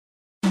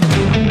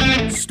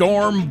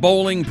Storm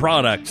Bowling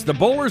Products, the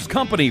Bowlers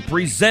Company,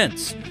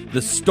 presents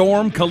the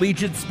Storm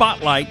Collegiate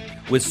Spotlight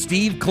with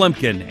Steve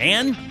Kloempken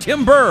and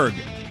Tim Berg.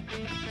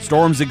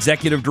 Storm's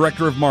Executive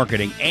Director of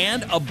Marketing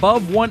and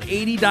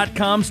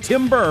Above180.com's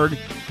Tim Berg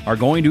are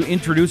going to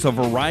introduce a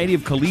variety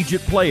of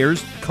collegiate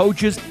players,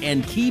 coaches,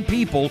 and key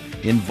people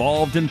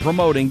involved in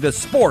promoting the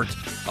sport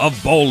of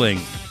bowling.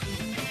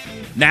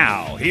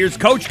 Now, here's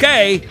Coach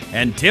K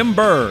and Tim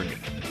Berg.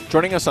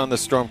 Joining us on the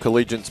Storm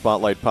Collegiate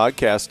Spotlight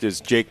podcast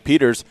is Jake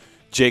Peters.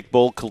 Jake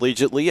bowled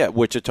collegiately at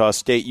Wichita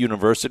State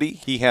University.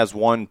 He has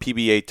one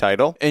PBA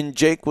title. And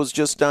Jake was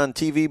just on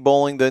TV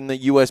bowling in the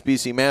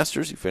USBC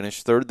Masters. He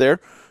finished third there.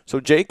 So,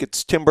 Jake,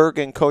 it's Tim Berg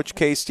and Coach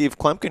K, Steve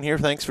Kloempken here.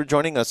 Thanks for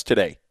joining us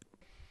today.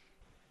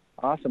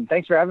 Awesome.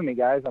 Thanks for having me,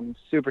 guys. I'm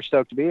super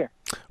stoked to be here.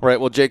 All right.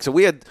 Well, Jake, so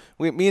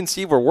me and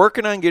Steve were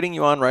working on getting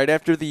you on right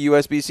after the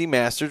USBC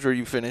Masters where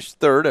you finished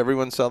third.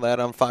 Everyone saw that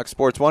on Fox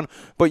Sports 1.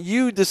 But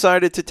you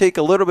decided to take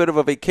a little bit of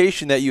a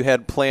vacation that you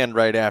had planned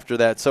right after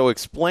that. So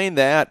explain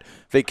that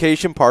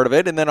vacation part of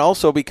it. And then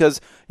also because,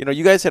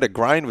 you guys had a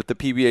grind with the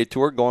PBA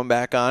Tour going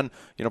back on,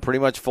 pretty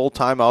much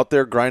full-time out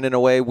there grinding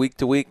away week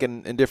to week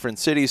in different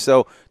cities.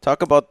 So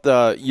talk about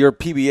your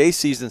PBA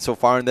season so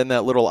far and then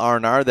that little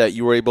R&R that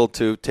you were able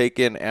to take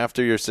in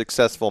after your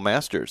successful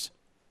Masters.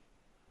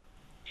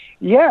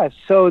 Yeah,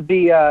 so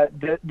the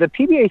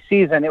PBA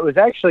season, it was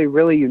actually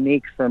really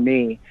unique for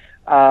me.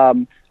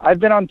 I've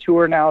been on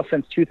tour now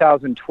since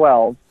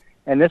 2012,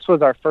 and this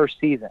was our first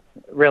season,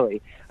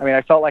 really. I mean,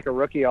 I felt like a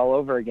rookie all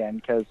over again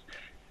because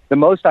the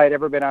most I'd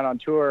ever been on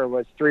tour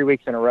was 3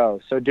 weeks in a row.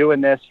 So doing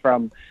this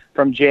from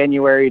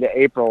January to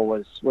April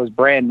was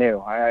brand new.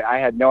 I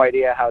had no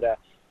idea how to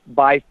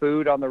buy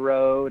food on the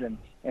road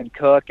and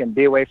cook and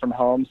be away from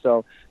home.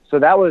 So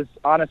that was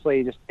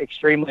honestly just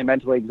extremely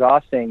mentally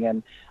exhausting.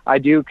 And I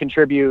do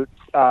contribute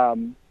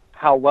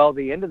how well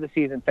the end of the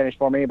season finished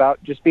for me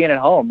about just being at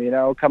home,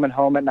 coming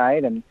home at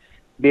night and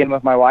being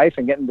with my wife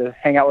and getting to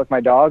hang out with my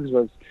dogs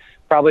was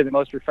probably the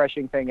most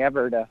refreshing thing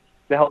ever to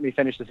help me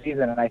finish the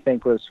season. And I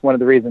think was one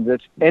of the reasons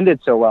it ended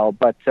so well.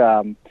 But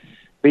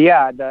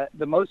yeah,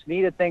 the most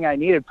needed thing I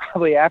needed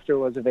probably after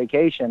was a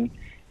vacation.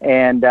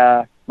 And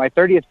my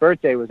 30th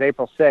birthday was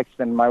April 6th,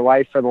 and my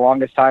wife for the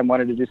longest time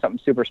wanted to do something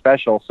super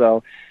special.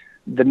 So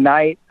the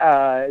night,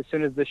 as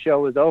soon as the show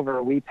was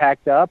over, we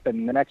packed up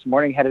and the next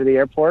morning headed to the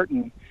airport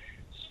and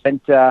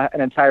spent an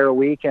entire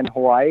week in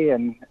Hawaii,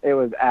 and it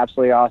was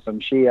absolutely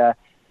awesome.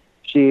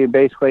 She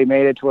basically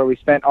made it to where we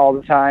spent all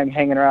the time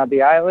hanging around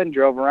the island,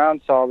 drove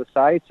around, saw the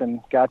sights,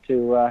 and got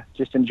to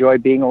just enjoy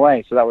being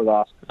away. So that was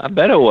awesome. I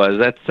bet it was.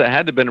 That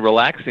had to have been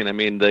relaxing. I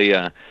mean,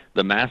 the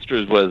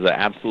Masters was an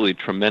absolutely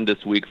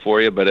tremendous week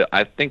for you, but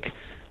I think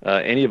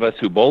any of us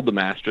who bowled the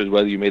Masters,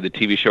 whether you made the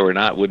TV show or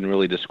not, wouldn't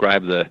really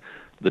describe the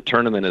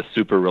tournament as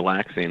super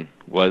relaxing,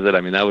 was it?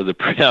 I mean, that was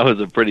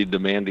a pretty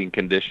demanding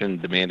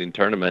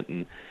tournament,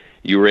 and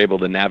you were able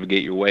to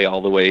navigate your way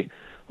all the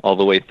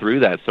way through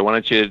that. So why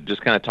don't you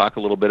just kind of talk a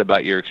little bit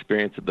about your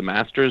experience at the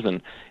Masters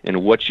and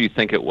what you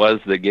think it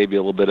was that gave you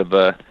a little bit of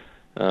a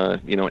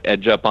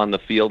edge up on the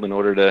field in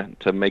order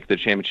to make the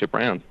championship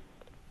round?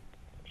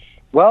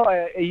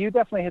 Well, you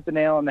definitely hit the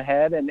nail on the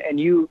head, and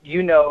you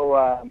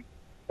know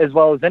as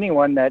well as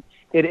anyone that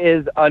it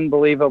is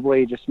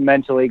unbelievably just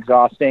mentally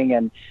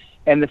exhausting.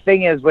 And the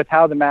thing is, with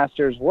how the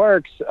Masters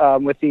works,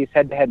 with these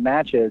head-to-head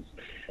matches,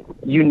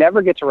 you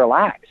never get to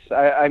relax.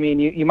 I mean,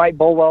 you might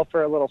bowl well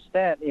for a little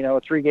stint, a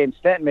 3-game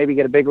stint, and maybe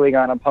get a big league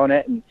on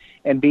opponent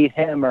and beat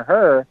him or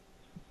her.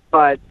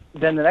 But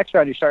then the next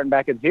round, you're starting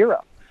back at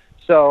zero.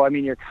 So, I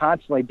mean, you're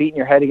constantly beating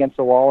your head against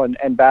the wall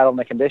and battling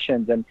the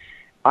conditions. And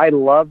I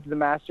loved the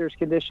Masters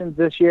conditions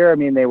this year. I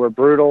mean, they were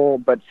brutal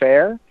but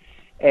fair.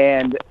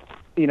 And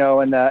in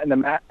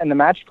the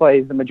match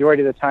plays, the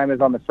majority of the time is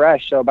on the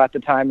fresh. So about the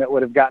time it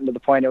would have gotten to the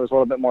point it was a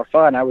little bit more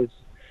fun, I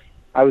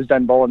was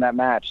done bowling that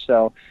match.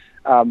 So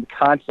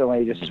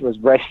constantly just was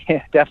ready,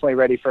 definitely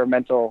ready for a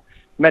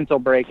mental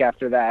break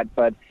after that.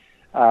 But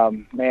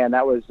man,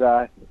 that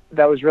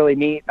was really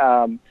neat.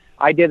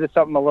 I did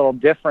something a little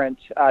different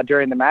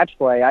during the match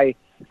play.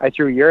 I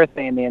threw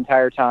urethane the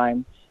entire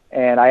time,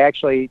 and I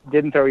actually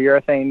didn't throw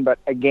urethane but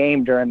a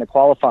game during the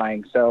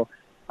qualifying. So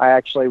I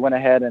actually went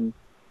ahead and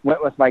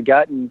went with my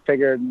gut and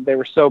figured they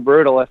were so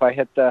brutal if I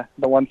hit the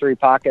 1-3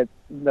 pocket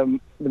the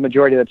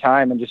majority of the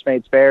time and just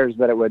made spares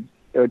that it would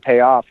pay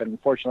off. And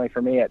fortunately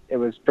for me, it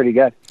was pretty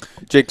good.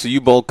 Jake, so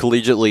you bowled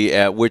collegiately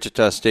at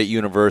Wichita State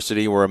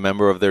University. Were a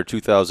member of their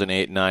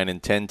 2008, 9,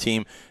 and 10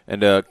 team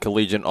and a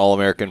collegiate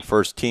All-American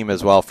first team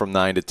as well from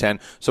 9 to 10.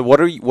 So what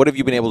have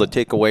you been able to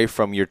take away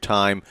from your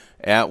time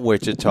at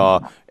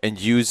Wichita and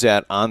use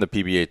that on the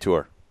PBA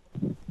Tour?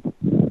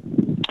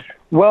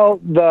 Well,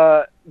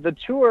 the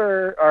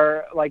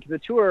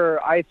tour,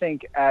 I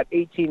think at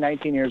 18,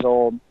 19 years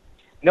old,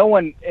 no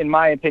one, in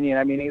my opinion,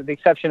 I mean, with the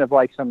exception of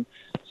like some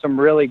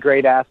really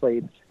great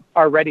athletes,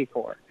 are ready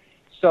for.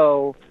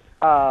 So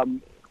the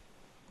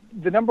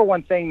number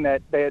one thing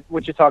that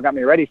Wichita got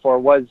me ready for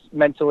was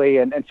mentally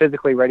and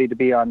physically ready to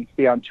be on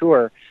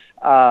tour.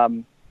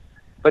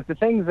 But the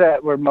things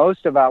that were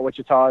most about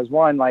Wichita is,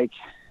 one, like,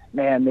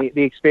 man,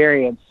 the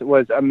experience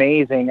was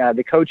amazing.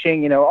 The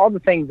coaching, all the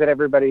things that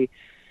everybody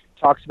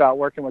talks about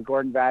working with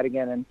Gordon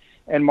Vadigan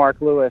and Mark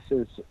Lewis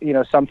is,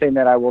 something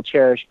that I will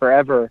cherish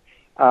forever.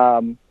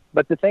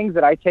 But the things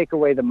that I take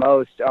away the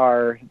most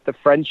are the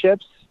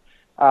friendships.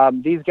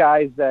 These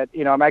guys that,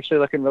 I'm actually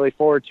looking really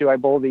forward to. I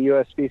bowl the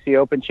USBC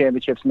Open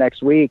Championships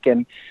next week,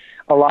 and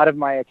a lot of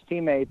my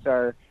ex-teammates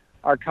are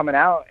coming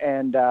out,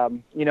 and,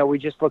 we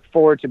just look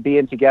forward to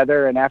being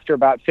together. And after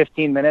about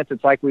 15 minutes,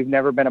 it's like we've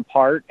never been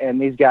apart, and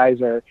these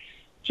guys are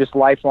just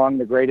lifelong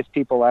the greatest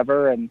people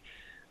ever. And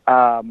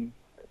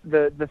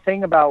the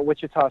thing about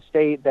Wichita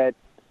State that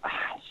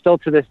still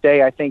to this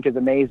day I think is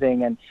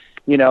amazing, and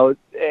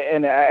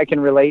and I can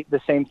relate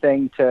the same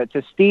thing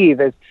to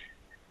Steve, is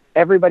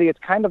everybody, it's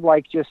kind of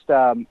like just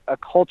a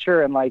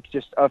culture and like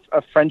just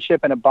a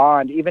friendship and a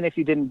bond, even if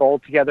you didn't bowl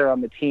together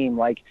on the team.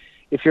 Like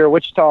if you're a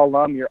Wichita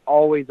alum, you're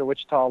always a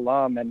Wichita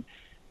alum, and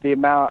the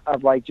amount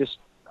of like just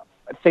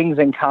things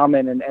in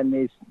common and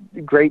these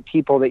great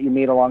people that you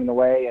meet along the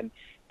way. And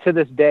to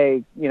this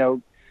day,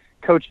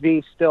 Coach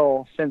V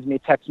still sends me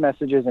text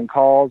messages and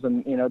calls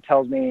and,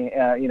 tells me,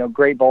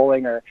 great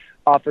bowling or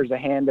offers a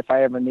hand if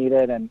I ever need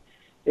it. And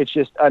it's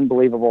just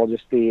unbelievable,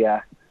 just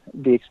the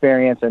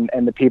experience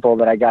and the people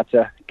that I got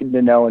to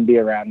know and be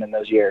around in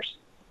those years.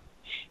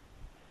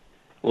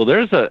 Well,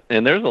 there's a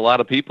lot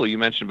of people. You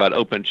mentioned about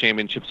Open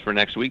Championships for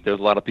next week. There's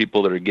a lot of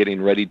people that are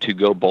getting ready to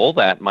go bowl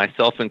that,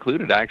 myself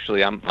included.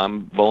 Actually,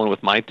 I'm bowling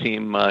with my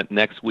team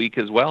next week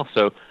as well.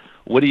 So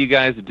what do you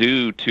guys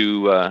do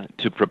to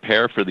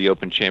prepare for the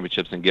Open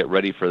Championships and get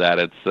ready for that?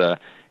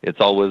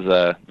 It's always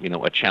a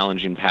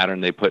challenging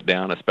pattern they put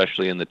down,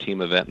 especially in the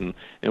team event.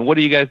 And what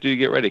do you guys do to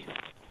get ready?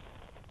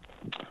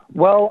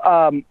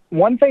 Well,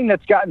 one thing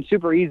that's gotten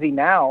super easy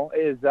now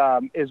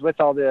is with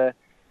all the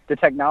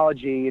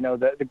technology,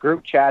 the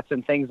group chats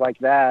and things like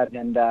that.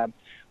 And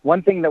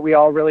one thing that we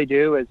all really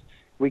do is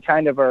we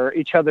kind of are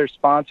each other's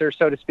sponsors,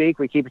 so to speak.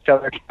 We keep each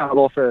other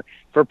accountable for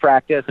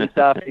practice and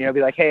stuff.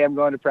 Be like, hey, I'm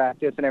going to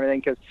practice and everything,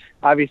 because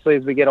obviously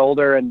as we get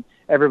older and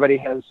everybody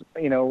has,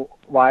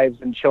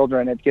 wives and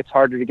children, it gets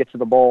harder to get to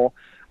the bowl.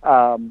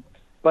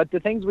 But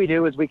the things we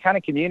do is we kind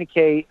of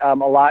communicate a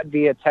lot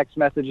via text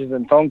messages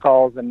and phone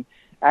calls. And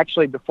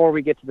actually, before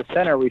we get to the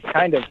center, we've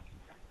kind of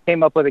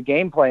came up with a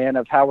game plan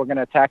of how we're going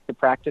to attack the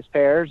practice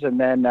pairs. And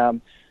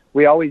then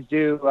we always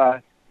do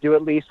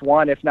at least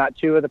one, if not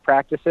two, of the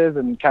practices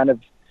and kind of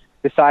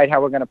decide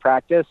how we're going to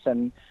practice.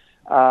 And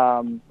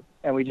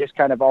we just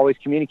kind of always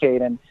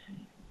communicate. And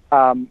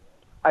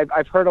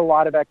I've heard a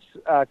lot of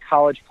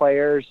ex-college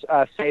players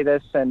say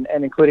this, and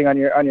including on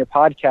your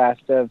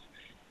podcast, of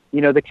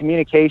the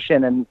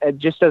communication, and it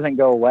just doesn't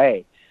go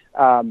away.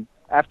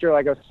 After,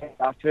 like I was saying,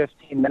 about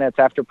 15 minutes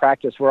after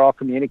practice, we're all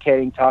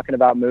communicating, talking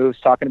about moves,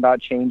 talking about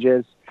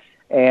changes.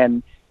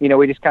 And,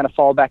 we just kind of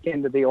fall back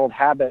into the old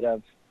habit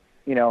of,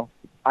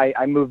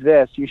 I move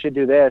this, you should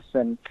do this.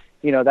 And,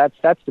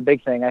 that's the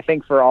big thing. I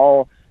think for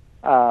all,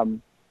 the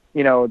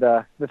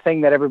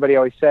thing that everybody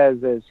always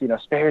says is,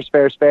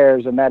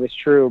 spares, and that is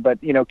true. But,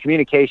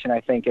 communication,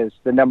 I think, is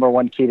the number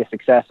one key to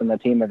success in the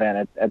team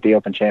event at the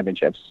Open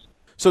Championships.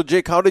 So,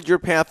 Jake, how did your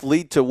path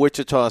lead to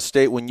Wichita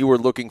State when you were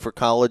looking for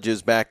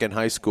colleges back in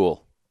high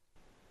school?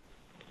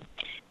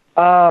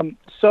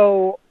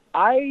 So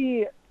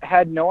I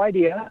had no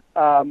idea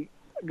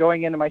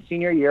going into my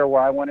senior year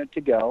where I wanted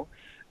to go.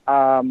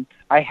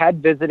 I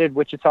had visited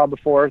Wichita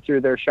before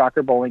through their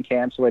Shocker bowling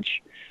camps,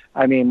 which,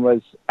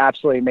 was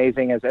absolutely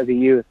amazing as a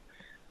youth.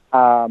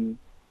 And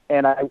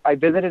I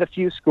visited a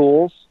few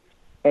schools.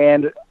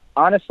 And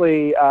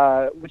honestly,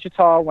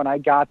 Wichita, when I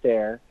got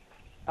there,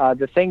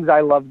 the things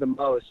I love the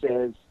most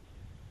is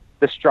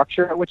the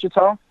structure at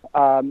Wichita.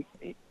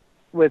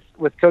 With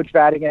Coach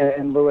Vadigan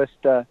and Lewis,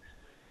 the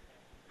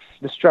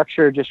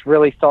structure just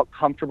really felt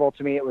comfortable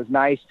to me. It was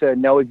nice to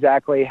know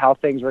exactly how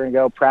things were going to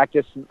go.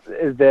 Practice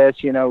is this,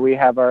 we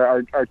have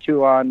our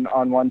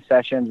 2-on-1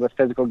 sessions with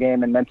physical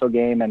game and mental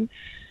game.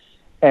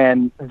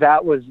 And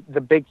that was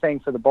the big thing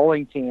for the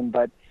bowling team.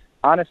 But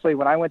honestly,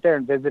 when I went there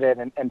and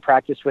visited and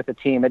practiced with the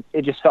team,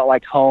 it just felt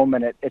like home,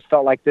 and it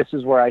felt like this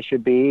is where I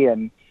should be.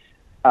 And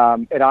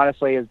it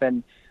honestly has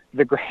been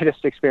the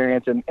greatest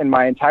experience in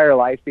my entire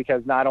life,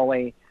 because not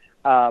only,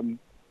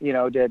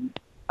 did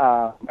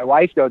my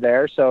wife go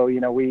there, so,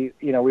 we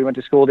went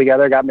to school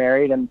together, got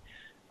married, and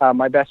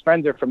my best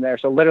friends are from there.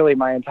 So literally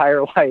my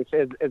entire life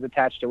is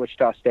attached to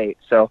Wichita State.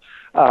 So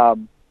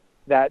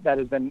that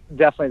has been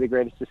definitely the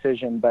greatest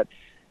decision. But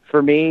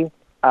for me,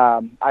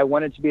 I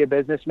wanted to be a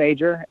business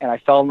major, and I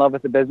fell in love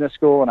with the business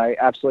school, and I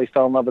absolutely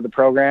fell in love with the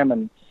program.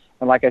 And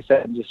like I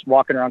said, just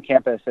walking around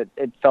campus,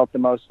 it felt the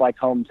most like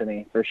home to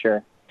me, for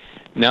sure.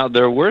 Now,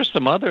 there were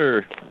some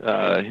other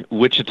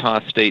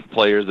Wichita State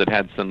players that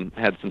had some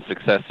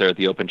success there at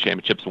the Open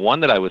Championships.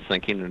 One that I was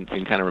thinking and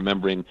kind of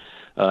remembering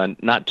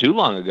not too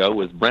long ago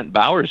was Brent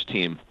Bauer's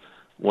team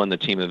won the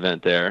team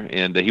event there,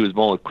 and he was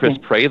bowling with Chris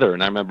Prather,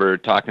 and I remember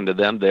talking to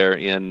them there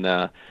in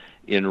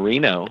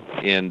Reno,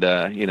 and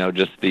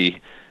just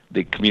the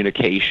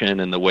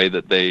communication and the way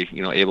that they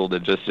able to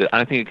just,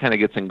 I think it kind of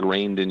gets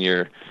ingrained in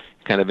your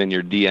kind of in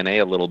your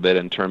DNA a little bit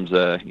in terms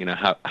of,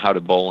 how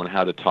to bowl and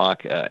how to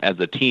talk as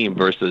a team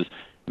versus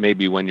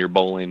maybe when you're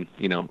bowling,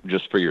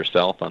 just for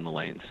yourself on the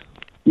lanes.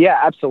 Yeah,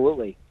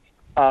 absolutely.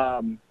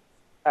 I'm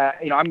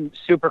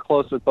super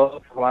close with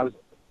both of them. I was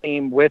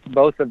team with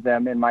both of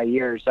them in my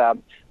years.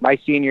 My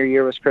senior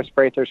year was Chris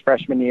Prather's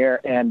freshman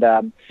year, and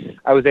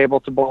I was able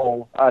to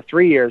bowl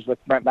 3 years with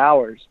Brent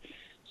Bowers.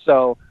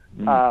 So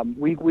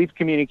we've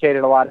communicated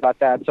a lot about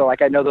that. So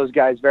I know those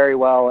guys very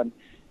well,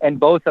 and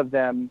both of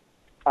them.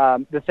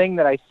 The thing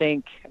that I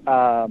think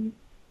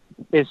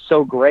is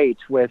so great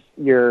with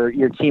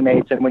your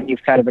teammates and when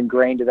you've kind of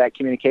ingrained to that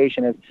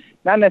communication is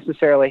not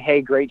necessarily,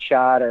 hey, great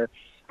shot, or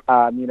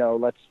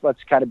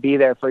let's kind of be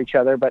there for each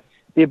other, but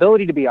the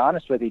ability to be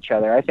honest with each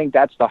other. I think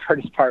that's the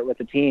hardest part with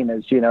the team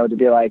is, to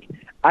be like,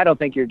 I don't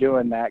think you're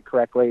doing that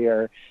correctly,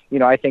 or,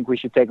 I think we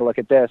should take a look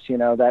at this,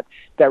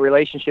 that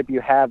relationship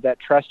you have, that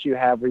trust you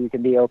have where you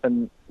can be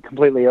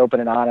completely open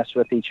and honest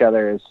with each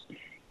other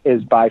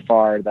is by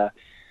far the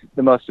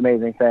most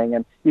amazing thing.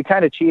 And you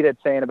kind of cheated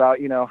saying about,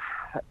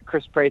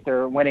 Chris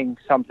Prather winning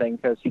something,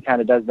 because he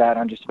kind of does that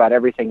on just about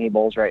everything he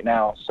bowls right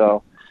now.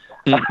 So,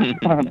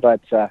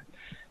 but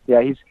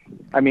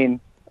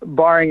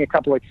barring a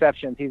couple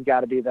exceptions, he's got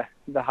to be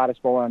the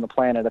hottest bowler on the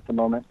planet at the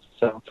moment.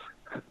 So,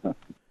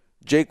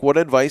 Jake, what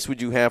advice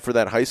would you have for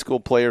that high school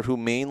player who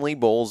mainly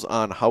bowls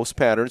on house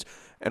patterns,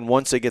 and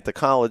once they get to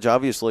college,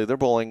 obviously they're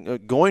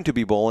going to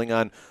be bowling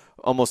on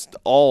almost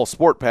all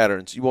sport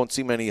patterns? You won't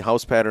see many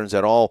house patterns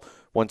at all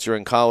once you're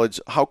in college.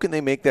 How can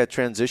they make that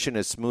transition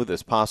as smooth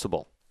as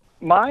possible?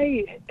 In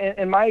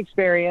my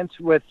experience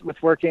with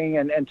working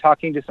and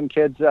talking to some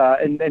kids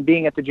and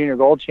being at the Junior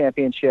Gold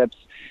Championships,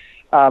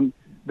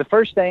 the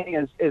first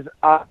thing is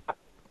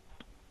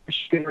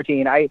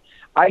routine. I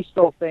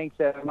still think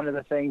that one of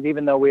the things,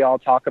 even though we all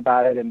talk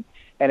about it and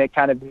it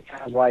kind of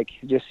becomes like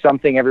just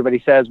something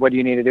everybody says, what do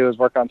you need to do is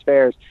work on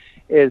spares,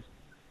 is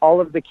all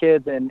of the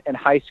kids in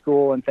high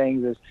school and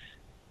things is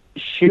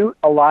shoot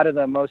a lot of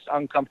the most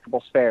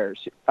uncomfortable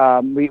spares.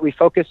 We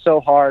focus so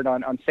hard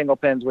on single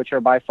pins, which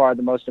are by far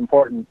the most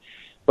important.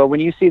 But when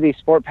you see these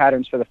sport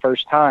patterns for the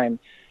first time,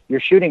 you're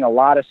shooting a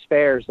lot of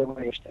spares that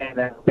when you're standing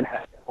there,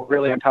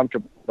 really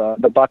uncomfortable.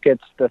 The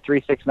buckets, the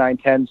 3, 6, 9,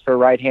 10s for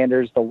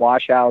right-handers, the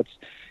washouts,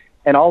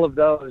 and all of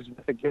those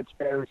with a good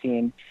spare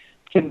routine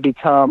can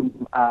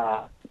become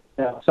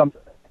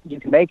something you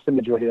can make the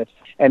majority of it.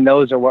 And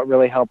those are what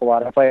really help a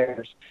lot of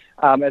players.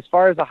 As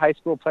far as a high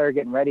school player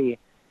getting ready,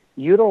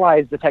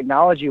 utilize the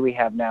technology we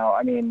have now.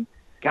 I mean,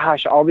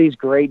 gosh, all these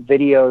great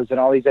videos and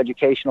all these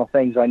educational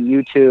things on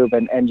YouTube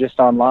and just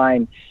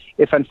online.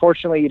 If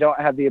unfortunately you don't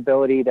have the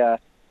ability to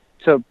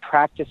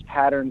practice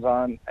patterns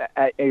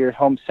at your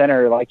home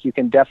center, like, you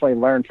can definitely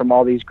learn from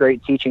all these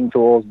great teaching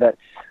tools that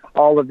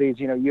all of these,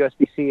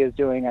 USBC is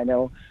doing. I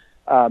know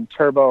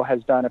Turbo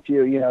has done a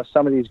few,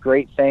 some of these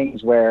great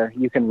things where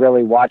you can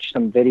really watch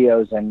some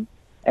videos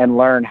and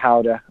learn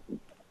how to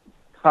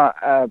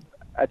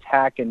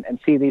attack and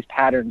see these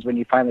patterns when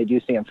you finally do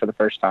see them for the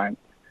first time.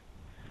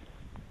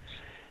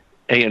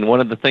 Hey, and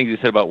one of the things you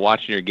said about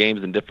watching your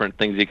games and different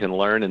things you can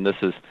learn, and this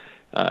is,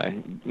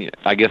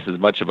 I guess, as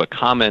much of a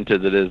comment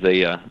as it is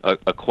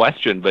a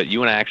question, but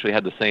you and I actually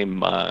had the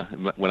same,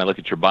 when I look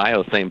at your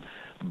bio, same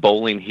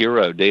bowling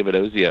hero, David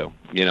Ozio,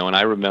 and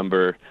I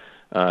remember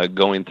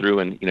going through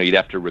and, you'd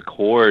have to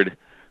record,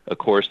 of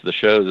course, the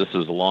shows. This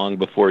was long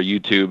before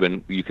YouTube,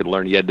 and you could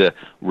learn. You had to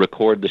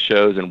record the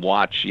shows and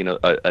watch,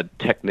 a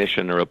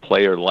technician or a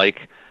player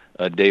like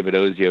David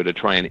Ozio to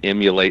try and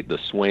emulate the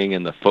swing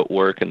and the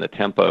footwork and the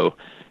tempo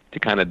to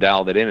kind of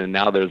dial that in. And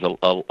now there's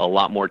a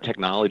lot more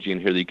technology in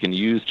here that you can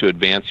use to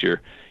advance your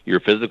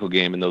physical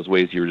game in those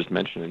ways you were just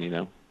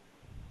mentioning,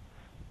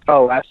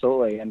 Oh,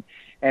 absolutely.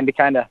 And to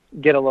kind of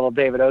get a little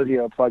David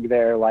Ozio plug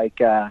there, like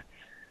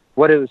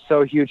what it was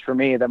so huge for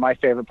me, that my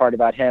favorite part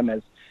about him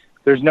is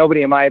there's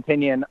nobody, in my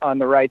opinion, on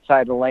the right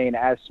side of the lane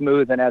as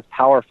smooth and as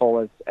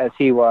powerful as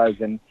he was.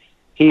 And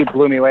he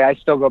blew me away. I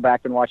still go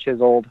back and watch his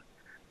old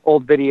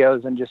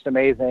videos, and just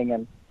amazing.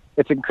 And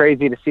it's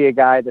crazy to see a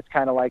guy that's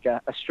kind of like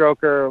a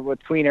stroker with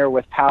tweener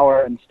with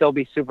power and still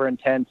be super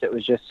intense. It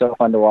was just so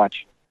fun to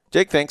watch.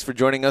 Jake, thanks for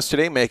joining us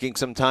today, making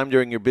some time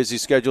during your busy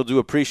schedule. Do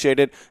appreciate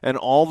it, and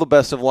all the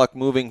best of luck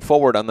moving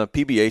forward on the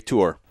PBA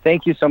Tour.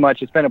 Thank you so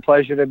much. It's been a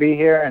pleasure to be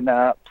here, and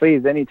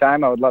please,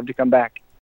 anytime, I would love to come back.